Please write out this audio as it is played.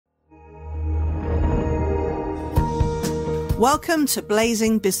Welcome to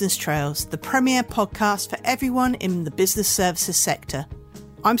Blazing Business Trails, the premier podcast for everyone in the business services sector.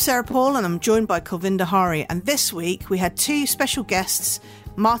 I'm Sarah Paul and I'm joined by Kulvinder Hari, and this week we had two special guests,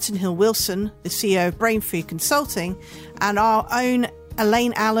 Martin Hill-Wilson, the CEO of Brain Food Consulting, and our own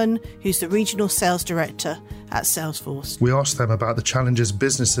Elaine Allen, who's the Regional Sales Director at Salesforce. We asked them about the challenges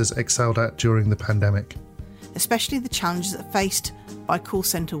businesses excelled at during the pandemic. Especially the challenges that are faced by call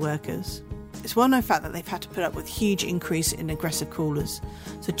centre workers. It's well known fact that they've had to put up with huge increase in aggressive callers.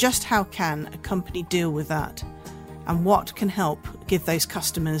 So just how can a company deal with that? And what can help give those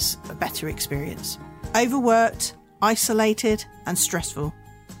customers a better experience? Overworked, isolated and stressful.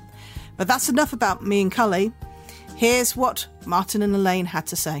 But that's enough about me and Cully. Here's what Martin and Elaine had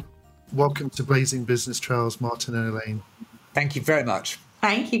to say. Welcome to Blazing Business Trails, Martin and Elaine. Thank you very much.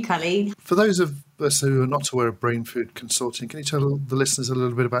 Thank you, Cully. For those of us who are not aware of Brain Food Consulting, can you tell the listeners a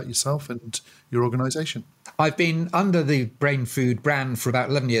little bit about yourself and your organisation? I've been under the Brain Food brand for about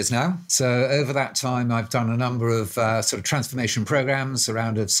 11 years now. So over that time, I've done a number of sort of transformation programs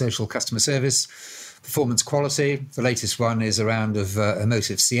around of social customer service, performance quality. The latest one is around of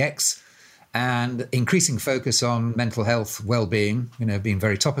emotive CX and increasing focus on mental health, well-being, being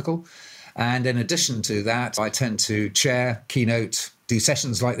very topical. And in addition to that, I tend to chair, keynote, do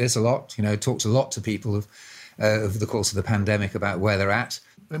sessions like this a lot, talked a lot to people over the course of the pandemic about where they're at.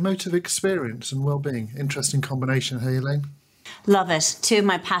 Emotive experience and well-being. Interesting combination, hey, Elaine? Love it. Two of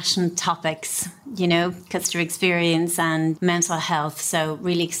my passion topics, customer experience and mental health. So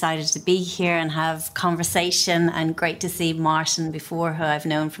really excited to be here and have conversation, and great to see Martin before, who I've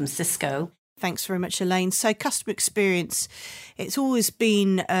known from Cisco. Thanks very much, Elaine. So customer experience, it's always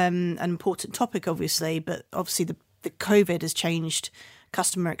been an important topic, obviously, but obviously the COVID has changed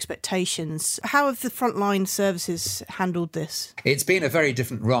customer expectations. How have the frontline services handled this? It's been a very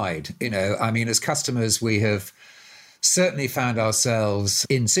different ride. As customers, we have certainly found ourselves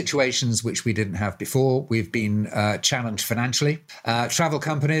in situations which we didn't have before. We've been challenged financially. Travel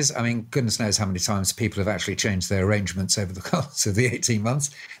companies, goodness knows how many times people have actually changed their arrangements over the course of the 18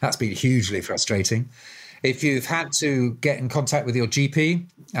 months. That's been hugely frustrating. If you've had to get in contact with your GP,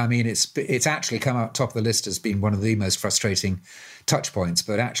 it's actually come out top of the list as being one of the most frustrating touch points.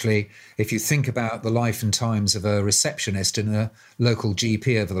 But actually, if you think about the life and times of a receptionist in a local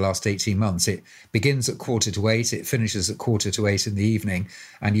GP over the last 18 months, it begins at 7:45, it finishes at 7:45 in the evening,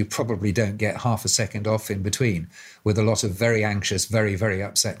 and you probably don't get half a second off in between, with a lot of very anxious, very, very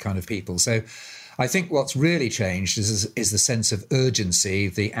upset kind of people. So I think what's really changed is the sense of urgency,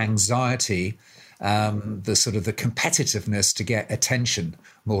 the anxiety, the competitiveness to get attention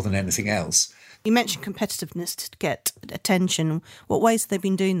more than anything else. You mentioned competitiveness to get attention. What ways have they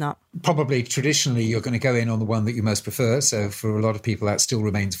been doing that? Probably traditionally, you're going to go in on the one that you most prefer. So for a lot of people, that still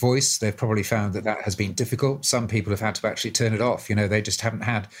remains voice. They've probably found that has been difficult. Some people have had to actually turn it off. They just haven't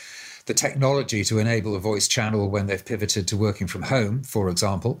had the technology to enable a voice channel when they've pivoted to working from home, for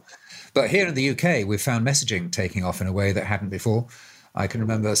example. But here in the UK, we've found messaging taking off in a way that hadn't before. I can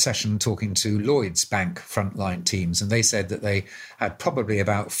remember a session talking to Lloyds Bank frontline teams, and they said that they had probably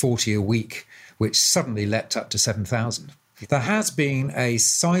about 40 a week, which suddenly leapt up to 7,000. There has been a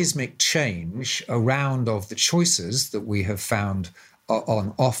seismic change around of the choices that we have found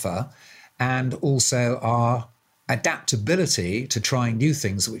on offer, and also our adaptability to trying new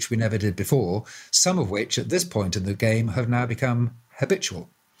things which we never did before, some of which at this point in the game have now become habitual.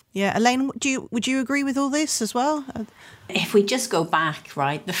 Yeah, Elaine, would you agree with all this as well? If we just go back,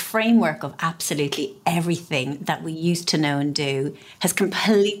 right, the framework of absolutely everything that we used to know and do has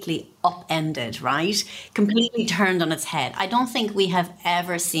completely upended, right? Completely turned on its head. I don't think we have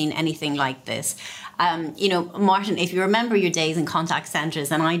ever seen anything like this. Martin, if you remember your days in contact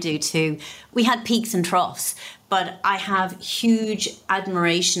centres, and I do too, we had peaks and troughs. But I have huge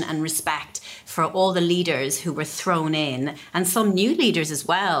admiration and respect for all the leaders who were thrown in, and some new leaders as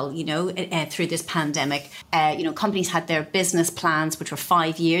well, through this pandemic. Companies had their business plans, which were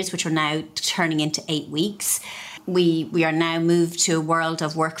 5 years, which are now turning into 8 weeks. We are now moved to a world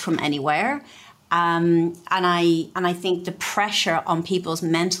of work from anywhere. And I think the pressure on people's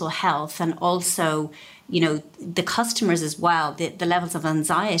mental health, and also, the customers as well, the levels of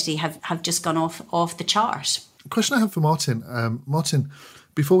anxiety have just gone off the chart. A question I have for Martin. Martin,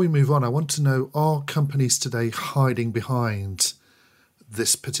 before we move on, I want to know, are companies today hiding behind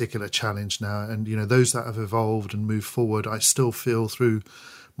this particular challenge now? And, those that have evolved and moved forward, I still feel through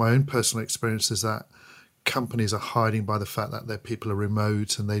my own personal experiences that companies are hiding by the fact that their people are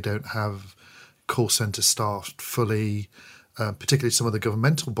remote and they don't have call centre staffed fully, particularly some of the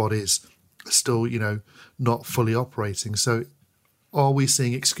governmental bodies are still, not fully operating. So are we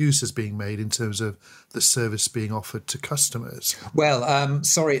seeing excuses being made in terms of the service being offered to customers? Well,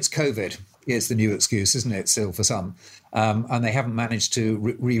 sorry, it's COVID. It's the new excuse, isn't it, still for some? And they haven't managed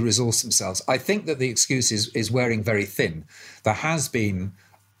to re-resource themselves. I think that the excuse is wearing very thin. There has been,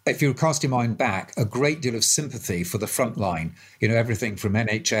 if you cast your mind back, a great deal of sympathy for the front line, everything from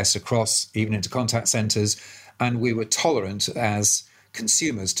NHS across, even into contact centres, and we were tolerant as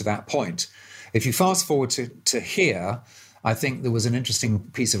consumers to that point. If you fast forward to here, I think there was an interesting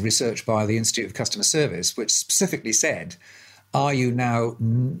piece of research by the Institute of Customer Service, which specifically said, are you now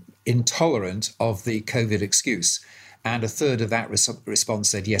intolerant of the COVID excuse? And a third of that response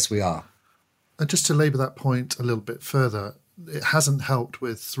said, yes, we are. And just to labour that point a little bit further, it hasn't helped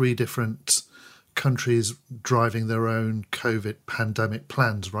with 3 different countries driving their own COVID pandemic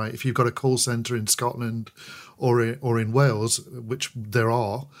plans, right? If you've got a call centre in Scotland or in Wales, which there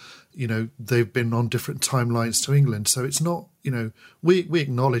are, they've been on different timelines to England. So it's not, we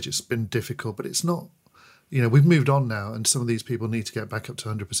acknowledge it's been difficult, but it's not, we've moved on now, and some of these people need to get back up to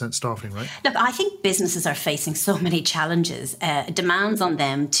 100% staffing, right? Look, I think businesses are facing so many challenges, demands on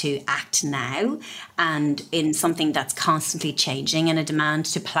them to act now and in something that's constantly changing, and a demand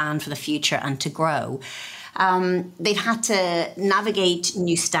to plan for the future and to grow. They've had to navigate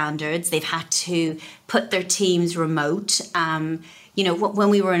new standards. They've had to put their teams remote. When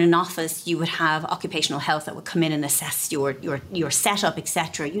we were in an office, you would have occupational health that would come in and assess your setup,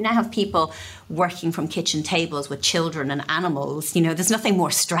 etc. You now have people working from kitchen tables with children and animals. There's nothing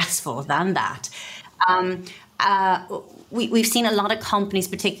more stressful than that. We've seen a lot of companies,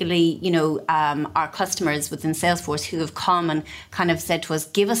 particularly, our customers within Salesforce, who have come and kind of said to us,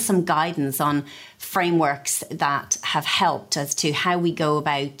 give us some guidance on frameworks that have helped as to how we go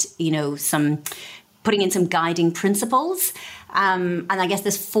about, putting in some guiding principles. And I guess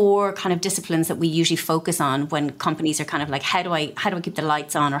there's 4 kind of disciplines that we usually focus on when companies are kind of like, how do I keep the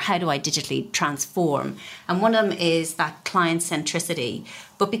lights on, or how do I digitally transform? And one of them is that client centricity.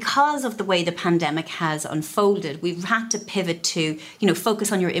 But because of the way the pandemic has unfolded, we've had to pivot to,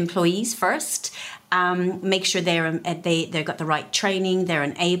 focus on your employees first. Make sure they've got the right training, they're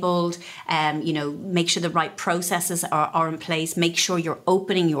enabled, make sure the right processes are in place, make sure you're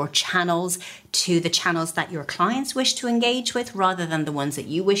opening your channels to the channels that your clients wish to engage with rather than the ones that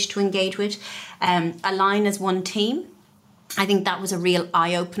you wish to engage with. Align as one team. I think that was a real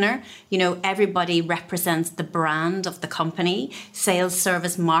eye-opener. Everybody represents the brand of the company. Sales,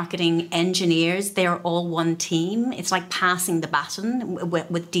 service, marketing, engineers, they're all one team. It's like passing the baton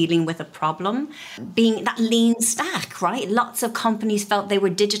with dealing with a problem. Being that lean stack, right? Lots of companies felt they were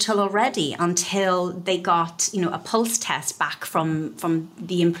digital already until they got, a pulse test back from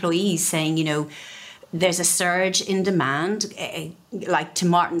the employees saying, there's a surge in demand. Like to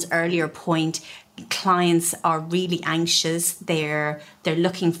Martin's earlier point, clients are really anxious. They're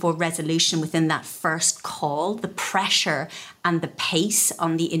looking for resolution within that first call. The pressure and the pace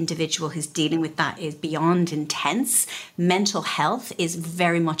on the individual who's dealing with that is beyond intense. Mental health is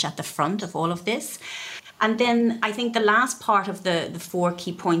very much at the front of all of this. And then I think the last part of the 4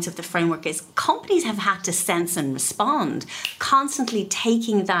 key points of the framework is companies have had to sense and respond, constantly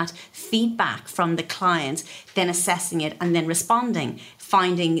taking that feedback from the client, then assessing it and then responding,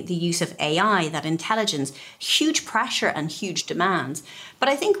 finding the use of AI, that intelligence, huge pressure and huge demands. But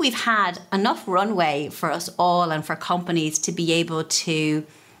I think we've had enough runway for us all and for companies to be able to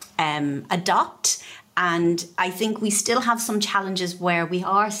adopt. And I think we still have some challenges where we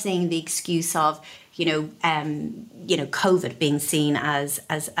are seeing the excuse of, COVID being seen as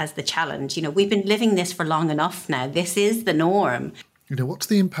the challenge. We've been living this for long enough now. This is the norm. What's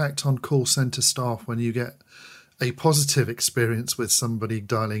the impact on call centre staff when you get a positive experience with somebody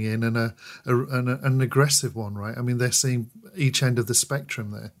dialing in and an aggressive one, right? I mean, they're seeing each end of the spectrum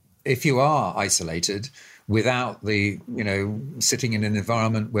there. If you are isolated without the, sitting in an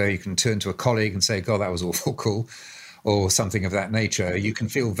environment where you can turn to a colleague and say, God, that was awful cool, or something of that nature, you can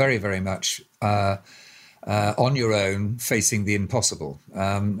feel very, very much on your own facing the impossible.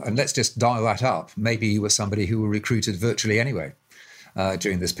 And let's just dial that up. Maybe you were somebody who were recruited virtually anyway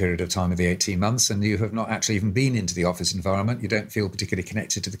during this period of time of the 18 months, and you have not actually even been into the office environment. You don't feel particularly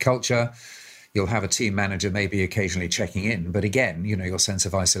connected to the culture. You'll have a team manager maybe occasionally checking in. But again, your sense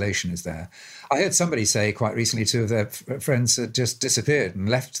of isolation is there. I heard somebody say quite recently 2 of their friends had just disappeared and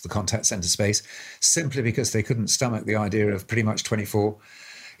left the contact centre space simply because they couldn't stomach the idea of pretty much continuous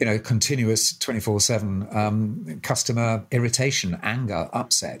 24/7 customer irritation, anger,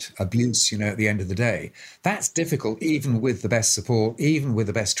 upset, abuse, at the end of the day. That's difficult even with the best support, even with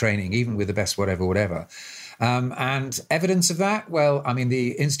the best training, even with the best whatever. And evidence of that, well, I mean,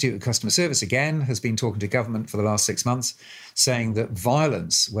 the Institute of Customer Service, again, has been talking to government for the last 6 months, saying that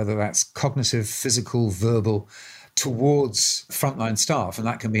violence, whether that's cognitive, physical, verbal, towards frontline staff, and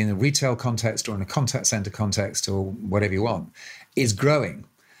that can be in a retail context or in a contact centre context or whatever you want, is growing,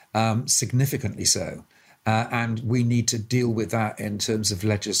 significantly so. And we need to deal with that in terms of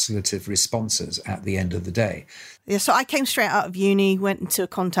legislative responses at the end of the day. Yeah, so I came straight out of uni, went into a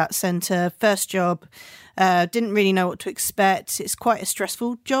contact centre, first job, didn't really know what to expect. It's quite a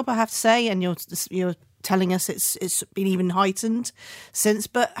stressful job, I have to say, and you're telling us it's been even heightened since.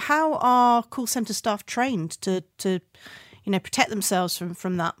 But how are call centre staff trained to protect themselves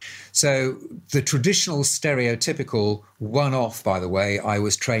from that? So the traditional stereotypical one-off, by the way, I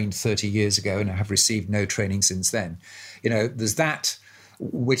was trained 30 years ago and I have received no training since then. There's that,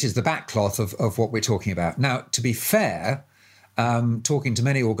 which is the backcloth of what we're talking about. Now, to be fair, talking to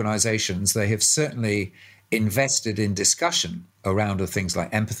many organisations, they have certainly invested in discussion around things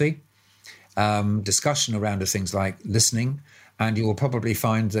like empathy, discussion around things like listening, and you will probably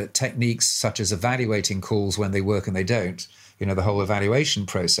find that techniques such as evaluating calls when they work and they don't, the whole evaluation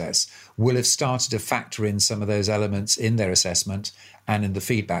process, will have started to factor in some of those elements in their assessment and in the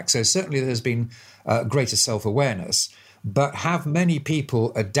feedback. So certainly there's been greater self-awareness, but have many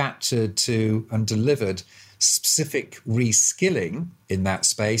people adapted to and delivered specific reskilling in that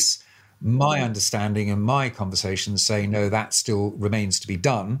space? My understanding and my conversations say, no, that still remains to be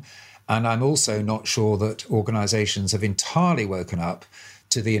done. And I'm also not sure that organisations have entirely woken up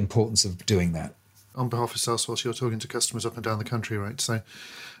to the importance of doing that. On behalf of Salesforce, you're talking to customers up and down the country, right? So,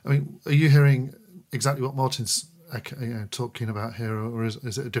 I mean, are you hearing exactly what Martin's talking about here, or is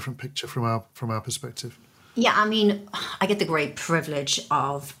it a different picture from our perspective? Yeah, I mean, I get the great privilege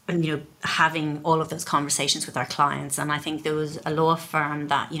of, having all of those conversations with our clients. And I think there was a law firm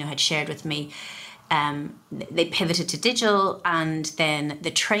that, had shared with me, they pivoted to digital, and then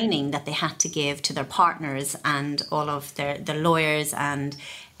the training that they had to give to their partners and all of their lawyers and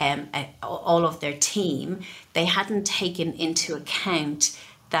all of their team, they hadn't taken into account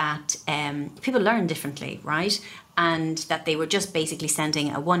that people learn differently, right? And that they were just basically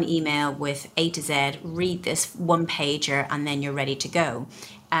sending a one email with A to Z, read this one pager, and then you're ready to go.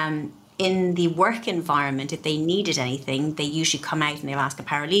 In the work environment, if they needed anything, they usually come out and they'll ask a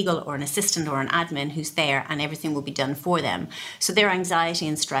paralegal or an assistant or an admin who's there, and everything will be done for them. So their anxiety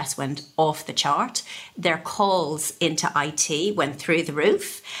and stress went off the chart. Their calls into IT went through the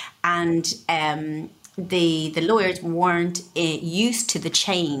roof, and the lawyers weren't used to the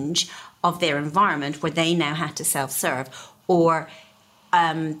change of their environment where they now had to self-serve. Or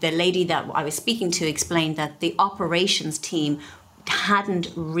the lady that I was speaking to explained that the operations team hadn't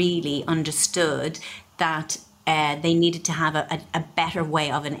really understood that they needed to have a better way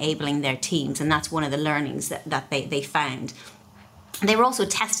of enabling their teams. And that's one of the learnings that they found. They were also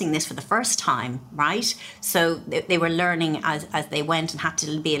testing this for the first time, right? So they were learning as they went and had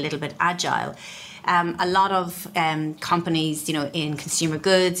to be a little bit agile. A lot of companies, in consumer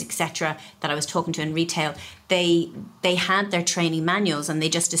goods, etc., that I was talking to in retail, they had their training manuals, and they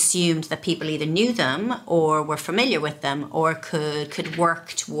just assumed that people either knew them or were familiar with them or could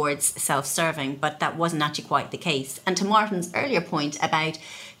work towards self-serving, but that wasn't actually quite the case. And to Martin's earlier point about,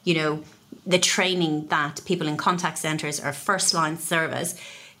 the training that people in contact centres or first-line service,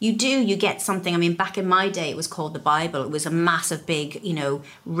 you get something. I mean, back in my day, it was called the Bible. It was a massive, big,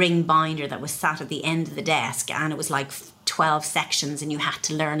 ring binder that was sat at the end of the desk, and it was like 12 sections, and you had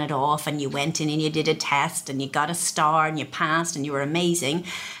to learn it off, and you went in and you did a test, and you got a star, and you passed, and you were amazing.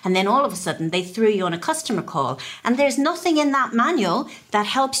 And then all of a sudden, they threw you on a customer call, and there's nothing in that manual that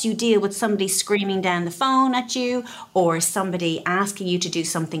helps you deal with somebody screaming down the phone at you, or somebody asking you to do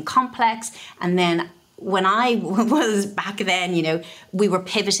something complex. And then when I was back then, we were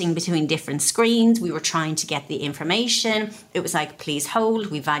pivoting between different screens. We were trying to get the information. It was like, please hold,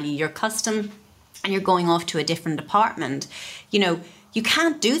 we value your custom, and you're going off to a different department. You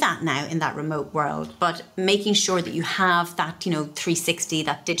can't do that now in that remote world, but making sure that you have that, 360,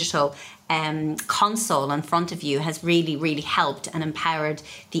 that digital console in front of you has really, really helped and empowered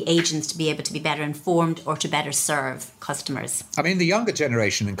the agents to be able to be better informed or to better serve customers. I mean, the younger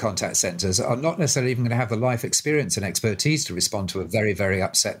generation in contact centres are not necessarily even going to have the life experience and expertise to respond to a very, very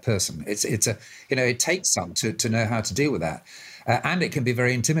upset person. It takes some to know how to deal with that, and it can be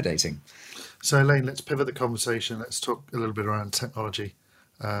very intimidating. So, Elaine, let's pivot the conversation. Let's talk a little bit around technology.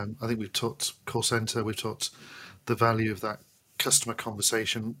 I think we've talked call centre, we've talked the value of that customer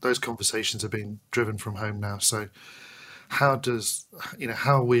conversation. Those conversations are being driven from home now. So how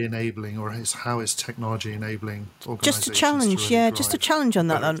are we enabling, or how is technology enabling organisations? Just a challenge, just a challenge on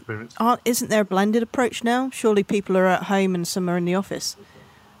that then. Isn't there a blended approach now? Surely people are at home and some are in the office.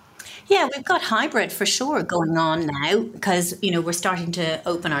 Yeah, we've got hybrid for sure going on now because, we're starting to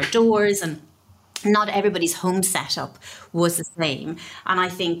open our doors and not everybody's home setup was the same. And I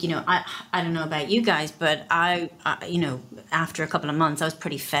think, I don't know about you guys, but I after a couple of months, I was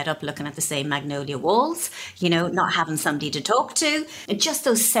pretty fed up looking at the same magnolia walls, not having somebody to talk to. And just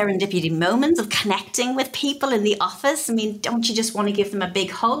those serendipity moments of connecting with people in the office. I mean, don't you just want to give them a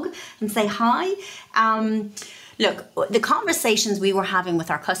big hug and say hi? Look, the conversations we were having with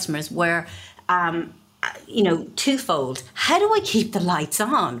our customers were, twofold. How do I keep the lights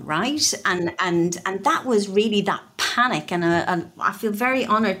on, right? And that was really that panic. And I feel very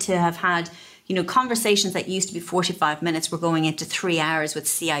honoured to have had, conversations that used to be 45 minutes were going into 3 hours with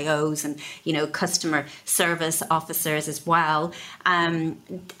CIOs and, customer service officers as well. And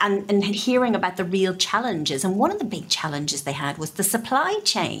hearing about the real challenges. And one of the big challenges they had was the supply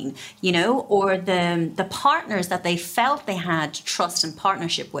chain, or the partners that they felt they had trust and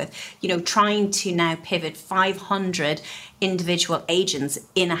partnership with, trying to now pivot 500 individual agents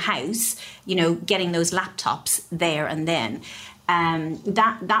in a house, getting those laptops there and then.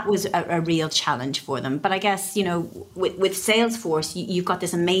 That was a real challenge for them. But I guess, with Salesforce, you've got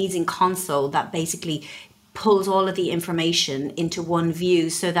this amazing console that basically pulls all of the information into one view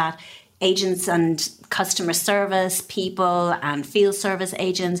so that agents and customer service people and field service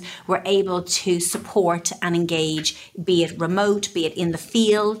agents were able to support and engage, be it remote, be it in the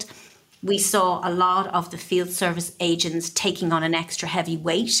field. We saw a lot of the field service agents taking on an extra heavy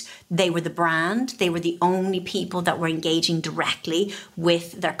weight. They were the brand. They were the only people that were engaging directly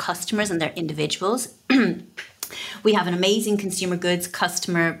with their customers and their individuals. We have an amazing consumer goods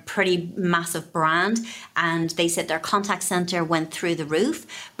customer, pretty massive brand, and they said their contact center went through the roof,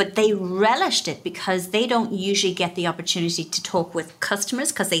 but they relished it because they don't usually get the opportunity to talk with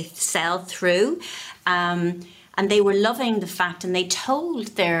customers because they sell through. And they were loving the fact, and they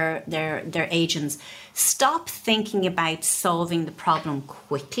told their agents, stop thinking about solving the problem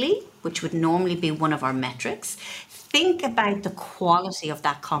quickly, which would normally be one of our metrics. Think about the quality of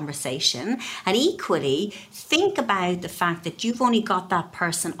that conversation, and equally think about the fact that you've only got that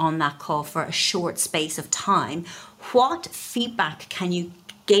person on that call for a short space of time. What feedback can you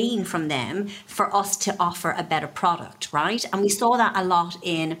gain from them for us to offer a better product, right? And we saw that a lot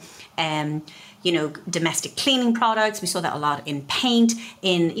in domestic cleaning products. We saw that a lot in paint,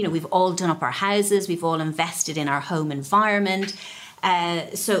 we've all done up our houses. We've all invested in our home environment.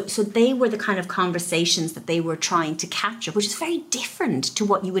 So they were the kind of conversations that they were trying to capture, which is very different to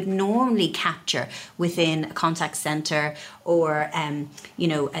what you would normally capture within a contact center or,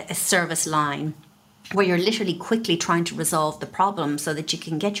 a service line, where you're literally quickly trying to resolve the problem so that you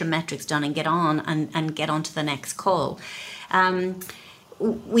can get your metrics done and get on and get on to the next call.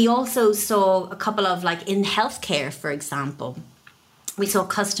 We also saw a couple of, in healthcare, for example, we saw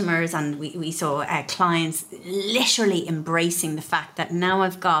customers and we saw clients literally embracing the fact that now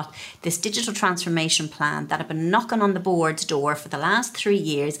I've got this digital transformation plan that I've been knocking on the board's door for the last 3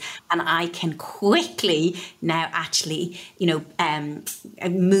 years, and I can quickly now actually,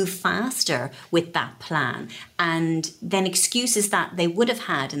 move faster with that plan. And then excuses that they would have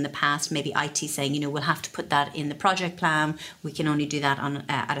had in the past, maybe IT saying, we'll have to put that in the project plan. We can only do that on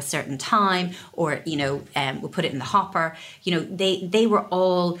at a certain time, or, we'll put it in the hopper. They were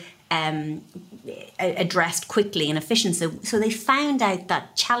all addressed quickly and efficiently. So they found out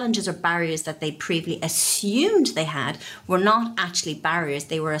that challenges or barriers that they previously assumed they had were not actually barriers.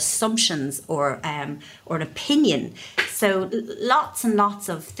 They were assumptions or an opinion. So lots and lots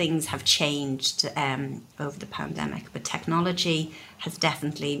of things have changed over the pandemic, but technology has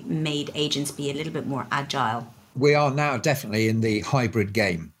definitely made agents be a little bit more agile. We are now definitely in the hybrid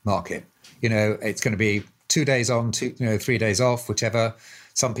game market. It's going to be 2 days on, 3 days off, whichever.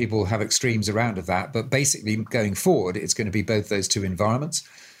 Some people have extremes around of that, but basically going forward, it's going to be both those two environments.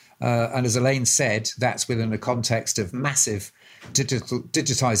 And as Elaine said, that's within a context of massive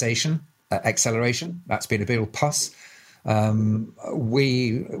digitization, acceleration. That's been a real plus.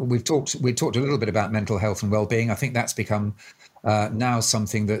 We talked a little bit about mental health and well-being. I think that's become now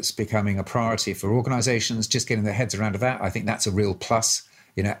something that's becoming a priority for organizations, just getting their heads around that. I think that's a real plus,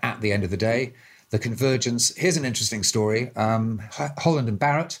 at the end of the day. The convergence. Here's an interesting story. Holland and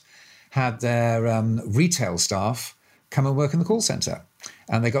Barrett had their retail staff come and work in the call center,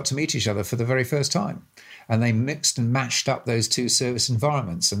 and they got to meet each other for the very first time. And they mixed and mashed up those two service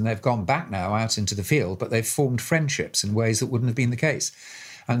environments, and they've gone back now out into the field, but they've formed friendships in ways that wouldn't have been the case.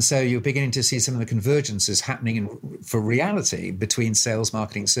 And so you're beginning to see some of the convergences happening for reality between sales,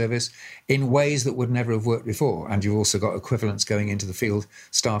 marketing, service in ways that would never have worked before. And you've also got equivalents going into the field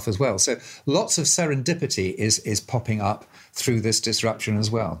staff as well. So lots of serendipity is popping up through this disruption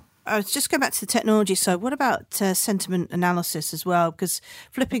as well. I was just going back to the technology side. What about sentiment analysis as well? Because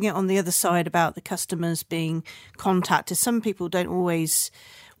flipping it on the other side about the customers being contacted, some people don't always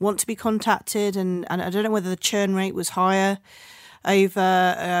want to be contacted. And I don't know whether the churn rate was higher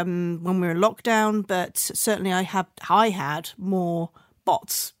over when we were in lockdown, but certainly I had more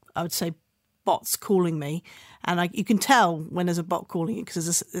bots, I would say bots calling me. And you can tell when there's a bot calling you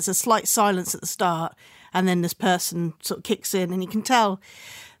because there's a slight silence at the start and then this person sort of kicks in and you can tell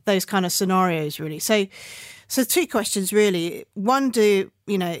those kind of scenarios really. So two questions really. One,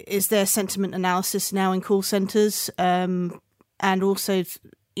 is there sentiment analysis now in call centres? And also,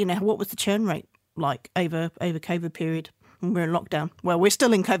 what was the churn rate like over COVID period when we're in lockdown? Well, we're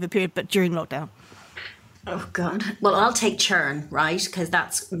still in COVID period, but during lockdown. Oh, God. Well, I'll take churn, right? Because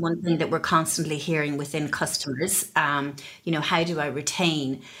that's one thing that we're constantly hearing within customers. How do I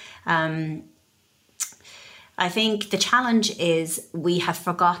retain? I think the challenge is we have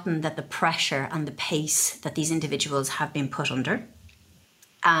forgotten that the pressure and the pace that these individuals have been put under.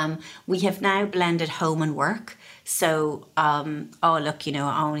 We have now blended home and work. So, I'm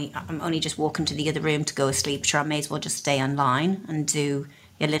only just walking to the other room to go to sleep. Sure, I may as well just stay online and do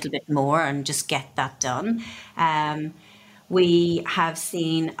a little bit more and just get that done. We have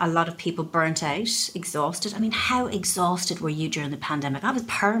seen a lot of people burnt out, exhausted. I mean, how exhausted were you during the pandemic? I was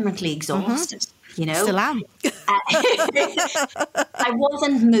permanently exhausted. Mm-hmm. Still am. I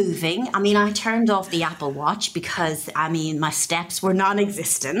wasn't moving. I mean, I turned off the Apple Watch because, my steps were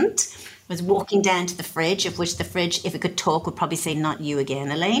non-existent. I was walking down to the fridge, of which the fridge, if it could talk, would probably say, "Not you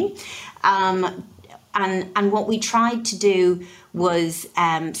again, Elaine." And what we tried to do was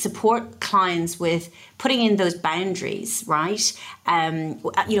support clients with putting in those boundaries, right?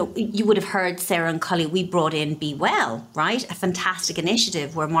 You would have heard Sarah and Cully, we brought in Be Well, right? A fantastic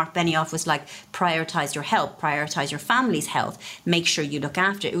initiative where Mark Benioff was like, prioritize your health, prioritize your family's health, make sure you look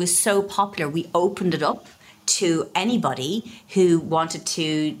after it. It was so popular. We opened it up to anybody who wanted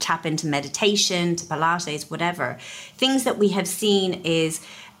to tap into meditation, to Pilates, whatever. Things that we have seen is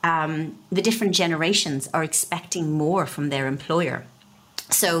the different generations are expecting more from their employer.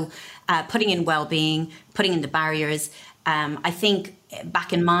 So putting in well-being, putting in the barriers. I think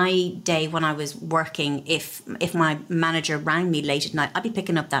back in my day when I was working, if my manager rang me late at night, I'd be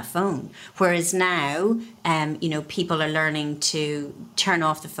picking up that phone. Whereas now, people are learning to turn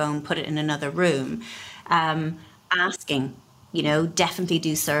off the phone, put it in another room, asking. Definitely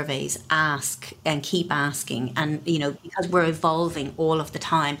do surveys, ask and keep asking. And, because we're evolving all of the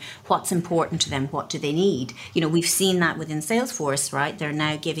time, what's important to them? What do they need? We've seen that within Salesforce, right? They're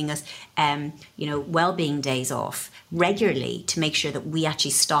now giving us, well-being days off regularly to make sure that we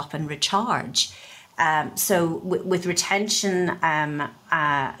actually stop and recharge. So with retention,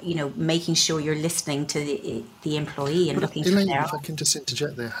 making sure you're listening to the employee and looking Elaine, for their... if I can just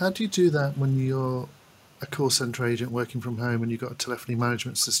interject there, how do you do that when you're a call centre agent working from home and you've got a telephony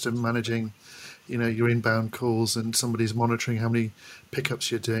management system managing, your inbound calls and somebody's monitoring how many pickups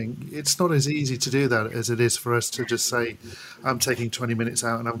you're doing? It's not as easy to do that as it is for us to just say, I'm taking 20 minutes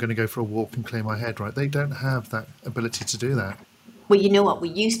out and I'm going to go for a walk and clear my head, right? They don't have that ability to do that. Well, you know what? We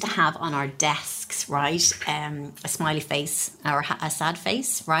used to have on our desks, right, a smiley face or a sad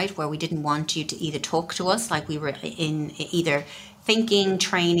face, right, where we didn't want you to either talk to us like we were in either thinking,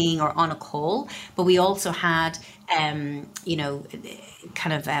 training, or on a call. But we also had,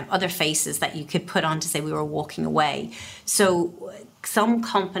 other faces that you could put on to say we were walking away. So some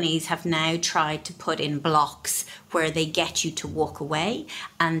companies have now tried to put in blocks where they get you to walk away,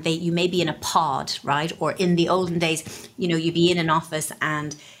 and you may be in a pod, right? Or in the olden days, you'd be in an office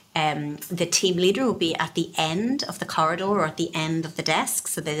and the team leader will be at the end of the corridor or at the end of the desk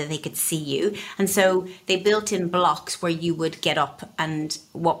so that they could see you. And so they built in blocks where you would get up, and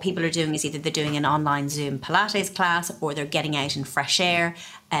what people are doing is either they're doing an online Zoom Pilates class or they're getting out in fresh air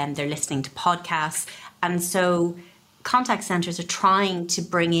and they're listening to podcasts. And so contact centres are trying to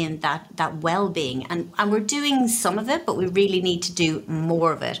bring in that well-being, and we're doing some of it, but we really need to do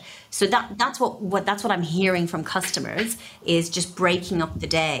more of it. So that's what I'm hearing from customers, is just breaking up the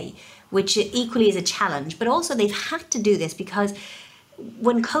day, which equally is a challenge, but also they've had to do this because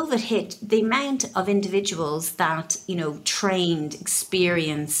when COVID hit, the amount of individuals that, trained,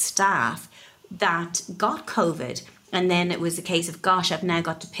 experienced staff that got COVID And then it was a case of, gosh, I've now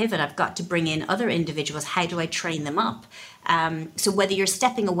got to pivot. I've got to bring in other individuals. How do I train them up? So whether you're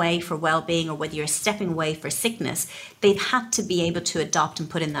stepping away for well-being or whether you're stepping away for sickness, they've had to be able to adopt and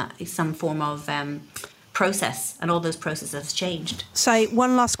put in that some form of process, and all those processes changed. So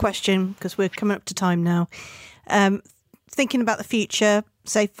one last question, because we're coming up to time now. Thinking about the future,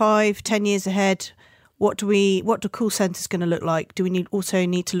 say 5-10 years ahead, what do call centres going to look like? Do we also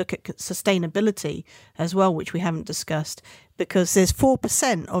need to look at sustainability as well, which we haven't discussed? Because there's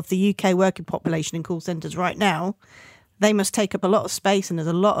 4% of the UK working population in call centres right now. They must take up a lot of space, and there's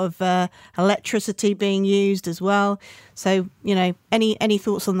a lot of electricity being used as well. So, any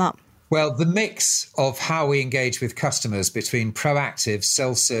thoughts on that? Well, the mix of how we engage with customers between proactive,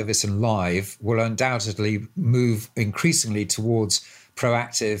 self-service and live will undoubtedly move increasingly towards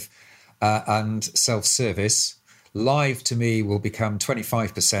proactive and self-service. Live, to me, will become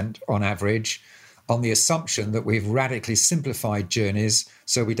 25% on average, on the assumption that we've radically simplified journeys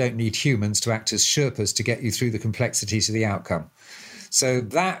so we don't need humans to act as Sherpas to get you through the complexities of the outcome. So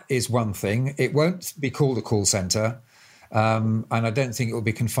that is one thing. It won't be called a call centre, and I don't think it will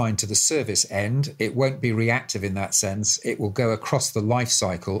be confined to the service end. It won't be reactive in that sense. It will go across the life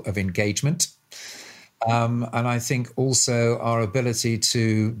cycle of engagement. And I think also our ability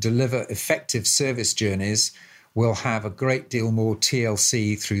to deliver effective service journeys will have a great deal more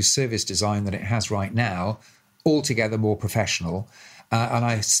TLC through service design than it has right now, altogether more professional. And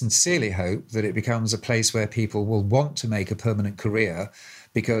I sincerely hope that it becomes a place where people will want to make a permanent career,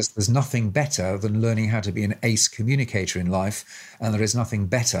 because there's nothing better than learning how to be an ace communicator in life, and there is nothing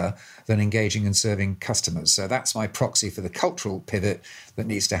better than engaging and serving customers. So that's my proxy for the cultural pivot that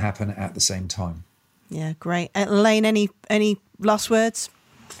needs to happen at the same time. Yeah, great. Elaine, any last words?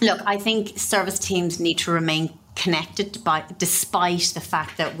 Look, I think service teams need to remain connected despite the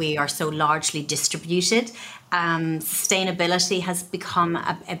fact that we are so largely distributed. Sustainability has become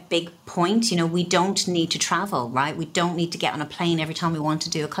a big point. We don't need to travel, right? We don't need to get on a plane every time we want to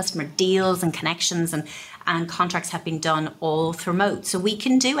do a customer. Deals and connections and contracts have been done all through remote. So we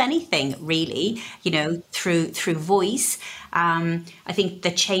can do anything really, through voice. I think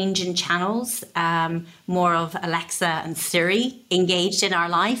the change in channels, more of Alexa and Siri engaged in our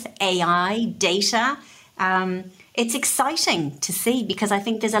life, AI, data. It's exciting to see, because I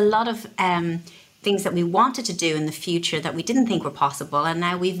think there's a lot of things that we wanted to do in the future that we didn't think were possible, and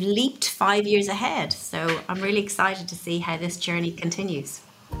now we've leaped 5 years ahead. So I'm really excited to see how this journey continues.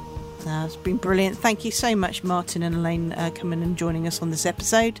 It's been brilliant. Thank you so much, Martin and Elaine, coming and joining us on this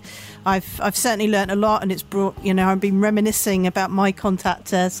episode. I've certainly learnt a lot, and it's brought, I've been reminiscing about my contact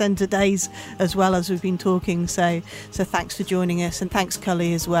centre days as well as we've been talking. So thanks for joining us, and thanks,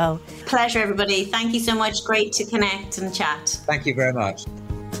 Cully, as well. Pleasure, everybody. Thank you so much. Great to connect and chat. Thank you very much.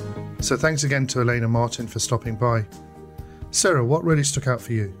 So thanks again to Elaine and Martin for stopping by. Sarah, what really stuck out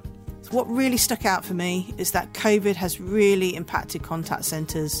for you? What really stuck out for me is that COVID has really impacted contact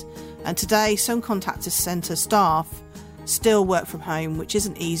centres, and today some contact centre staff still work from home, which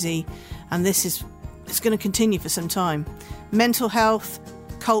isn't easy, and it's going to continue for some time. Mental health,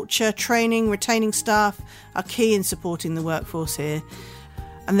 culture, training, retaining staff are key in supporting the workforce here.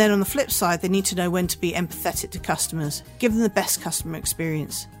 And then on the flip side, they need to know when to be empathetic to customers, give them the best customer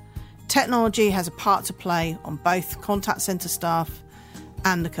experience. Technology has a part to play on both contact centre staff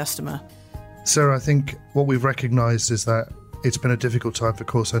and the customer. Sarah, I think what we've recognised is that it's been a difficult time for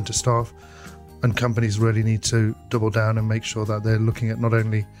call centre staff, and companies really need to double down and make sure that they're looking at not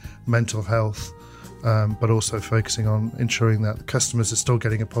only mental health, but also focusing on ensuring that the customers are still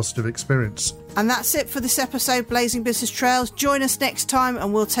getting a positive experience. And that's it for this episode, Blazing Business Trails. Join us next time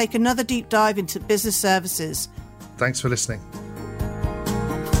and we'll take another deep dive into business services. Thanks for listening.